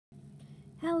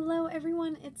Hello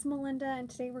everyone, it's Melinda, and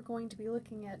today we're going to be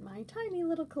looking at my tiny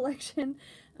little collection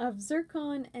of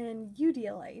Zircon and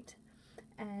Eudialyte.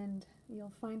 And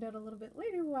you'll find out a little bit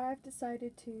later why I've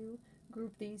decided to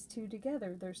group these two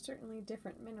together. They're certainly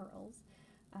different minerals,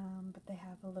 but they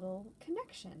have a little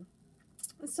connection.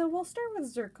 So we'll start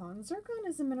with zircon. Zircon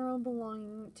is a mineral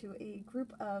belonging to a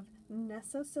group of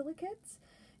nesosilicates.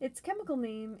 Its chemical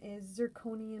name is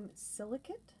zirconium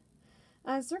silicate.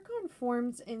 Zircon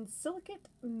forms in silicate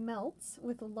melts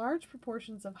with large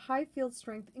proportions of high field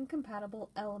strength incompatible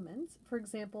elements. For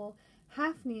example,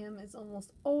 hafnium is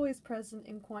almost always present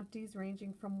in quantities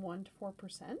ranging from 1 to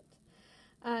 4%.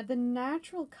 The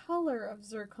natural color of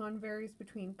zircon varies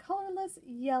between colorless,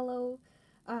 yellow,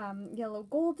 yellow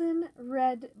golden,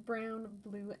 red, brown,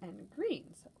 blue, and green.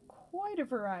 So quite a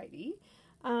variety.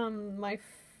 My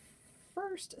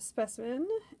first specimen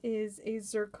is a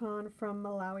zircon from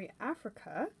Malawi,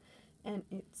 Africa, and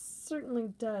it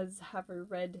certainly does have a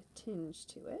red tinge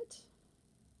to it.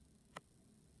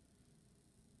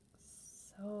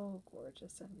 So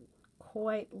gorgeous and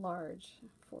quite large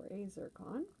for a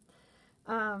zircon.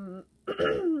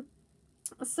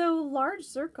 So large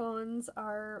zircons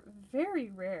are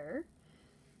very rare.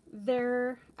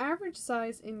 Their average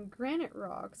size in granite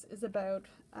rocks is about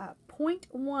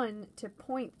 0.1 to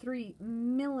 0.3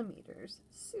 millimeters,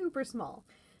 super small.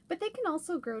 But they can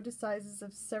also grow to sizes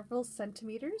of several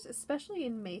centimeters, especially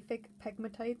in mafic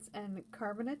pegmatites and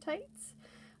carbonatites.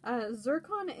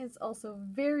 Zircon is also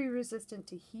very resistant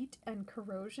to heat and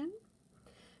corrosion.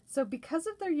 So because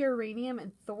of their uranium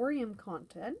and thorium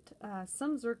content,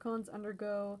 some zircons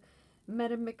undergo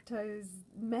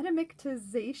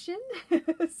metamictization,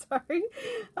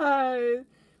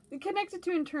 connected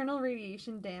to internal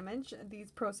radiation damage.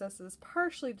 These processes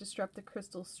partially disrupt the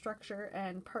crystal structure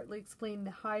and partly explain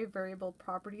the high variable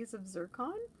properties of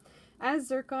zircon. As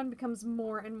zircon becomes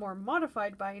more and more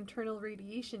modified by internal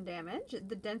radiation damage,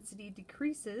 the density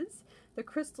decreases, the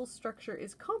crystal structure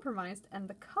is compromised, and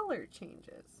the color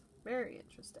changes. Very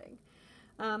interesting.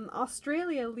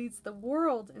 Australia leads the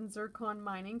world in zircon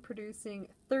mining, producing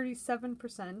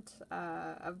 37%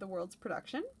 of the world's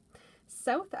production.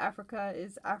 South Africa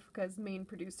is Africa's main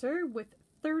producer with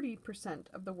 30%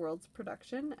 of the world's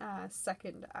production,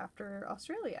 second after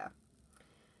Australia.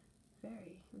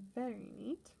 Very, very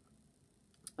neat.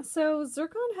 So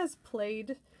zircon has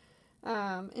played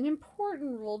an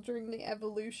important role during the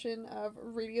evolution of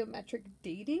radiometric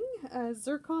dating.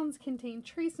 Zircons contain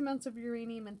trace amounts of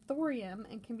uranium and thorium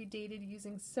and can be dated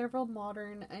using several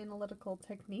modern analytical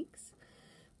techniques.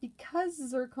 Because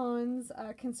zircons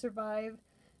can survive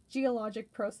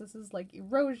geologic processes like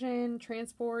erosion,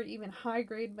 transport, even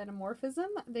high-grade metamorphism,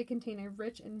 they contain a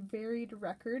rich and varied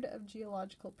record of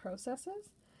geological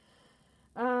processes.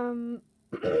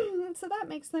 So that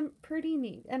makes them pretty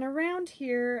neat. And around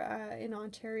here in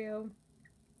Ontario,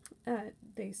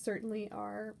 they certainly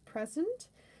are present.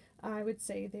 I would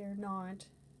say they're not,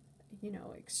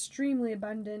 extremely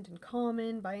abundant and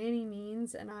common by any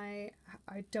means, and I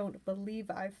don't believe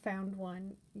I've found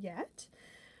one yet.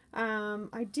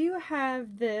 I do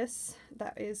have this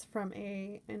that is from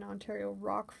an Ontario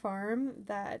rock farm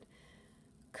that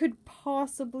could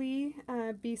possibly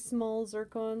be small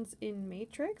zircons in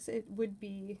matrix. It would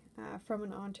be from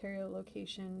an Ontario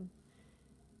location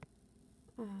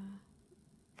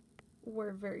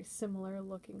where very similar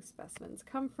looking specimens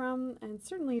come from, and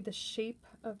certainly the shape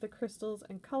of the crystals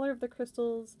and color of the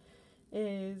crystals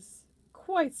is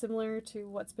quite similar to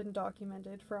what's been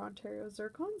documented for Ontario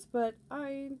zircons, but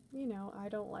I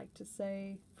don't like to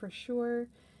say for sure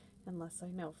unless I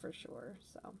know for sure,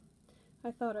 so I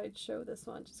thought I'd show this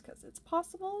one just because it's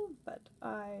possible, but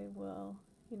I will,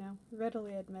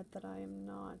 readily admit that I am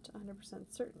not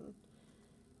 100% certain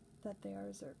that they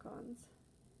are zircons.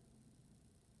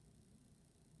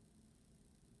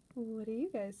 What do you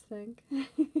guys think?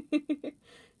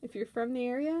 If you're from the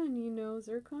area and you know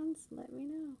zircons, let me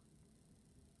know.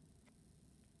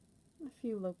 A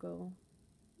few local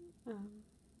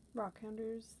rock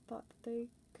hounders thought that they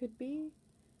could be,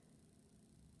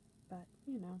 but,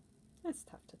 it's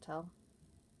tough to tell.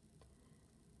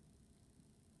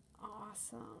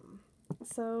 Awesome.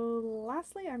 So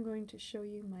lastly, I'm going to show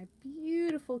you my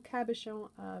beautiful cabochon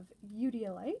of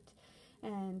Eudialyte.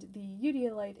 And the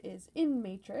Eudialyte is in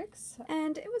matrix.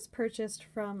 And it was purchased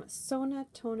from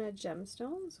Sonatona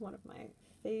Gemstones, one of my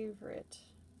favorite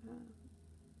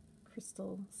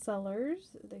crystal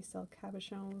sellers. They sell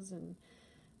cabochons and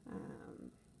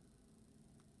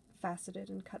faceted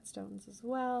and cut stones as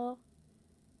well.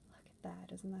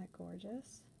 That, isn't that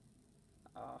gorgeous?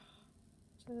 Oh,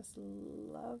 just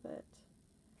love it.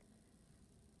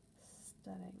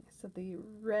 Stunning. So the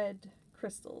red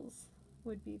crystals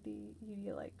would be the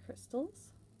Eudialyte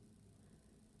crystals.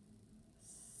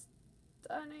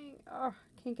 Stunning. Oh,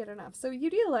 can't get enough. So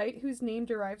Eudialyte, whose name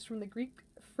derives from the Greek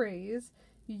phrase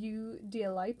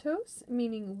eudialytos,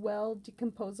 meaning well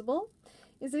decomposable,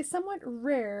 is a somewhat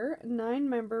rare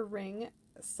 9-member ring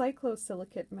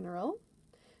cyclosilicate mineral,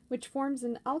 which forms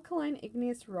an alkaline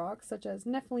igneous rock such as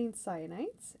nepheline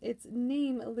syenites. Its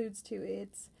name alludes to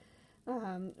its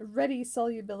ready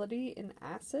solubility in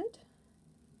acid,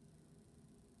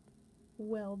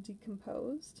 well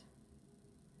decomposed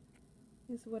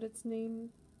is what its name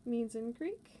means in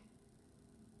Greek.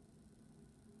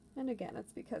 And again,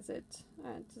 it's because it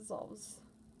dissolves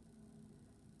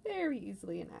very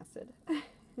easily in acid.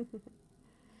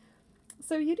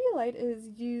 So eudialyte is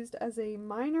used as a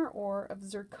minor ore of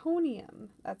zirconium.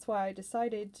 That's why I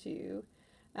decided to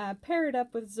pair it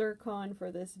up with zircon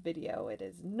for this video. It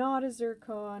is not a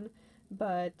zircon,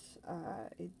 but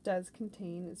it does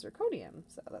contain zirconium,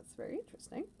 so that's very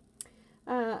interesting.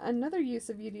 Another use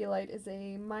of eudialyte is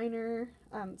a minor,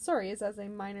 is as a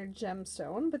minor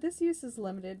gemstone, but this use is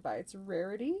limited by its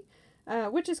rarity,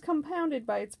 which is compounded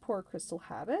by its poor crystal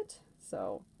habit.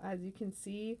 So, as you can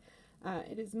see,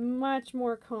 it is much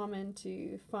more common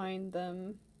to find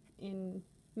them in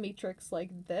matrix like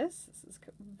this. This is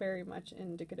very much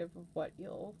indicative of what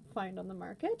you'll find on the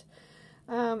market.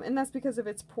 And that's because of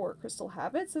its poor crystal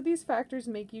habit. So these factors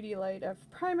make eudialyte of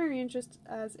primary interest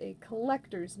as a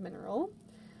collector's mineral,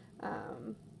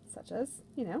 such as,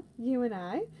 you and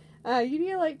I.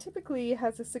 Eudialyte typically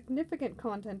has a significant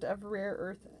content of rare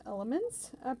earth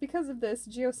elements. Because of this,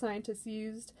 geoscientists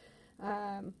used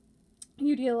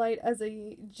eudialyte as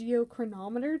a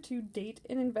geochronometer to date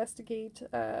and investigate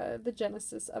the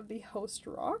genesis of the host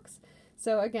rocks.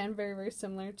 So again, very, very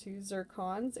similar to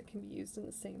zircons. It can be used in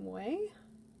the same way.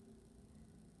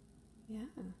 Yeah.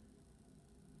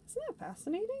 Isn't that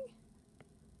fascinating?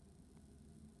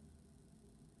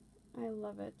 I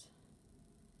love it.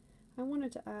 I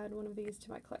wanted to add one of these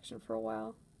to my collection for a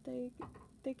while. They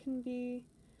can be,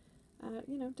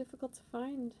 difficult to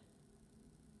find.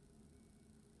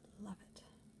 Love it.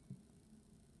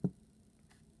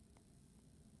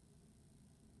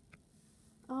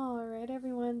 Alright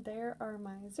everyone, there are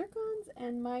my zircons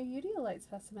and my eudialyte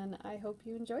specimen. I hope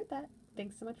you enjoyed that.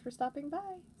 Thanks so much for stopping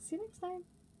by. See you next time.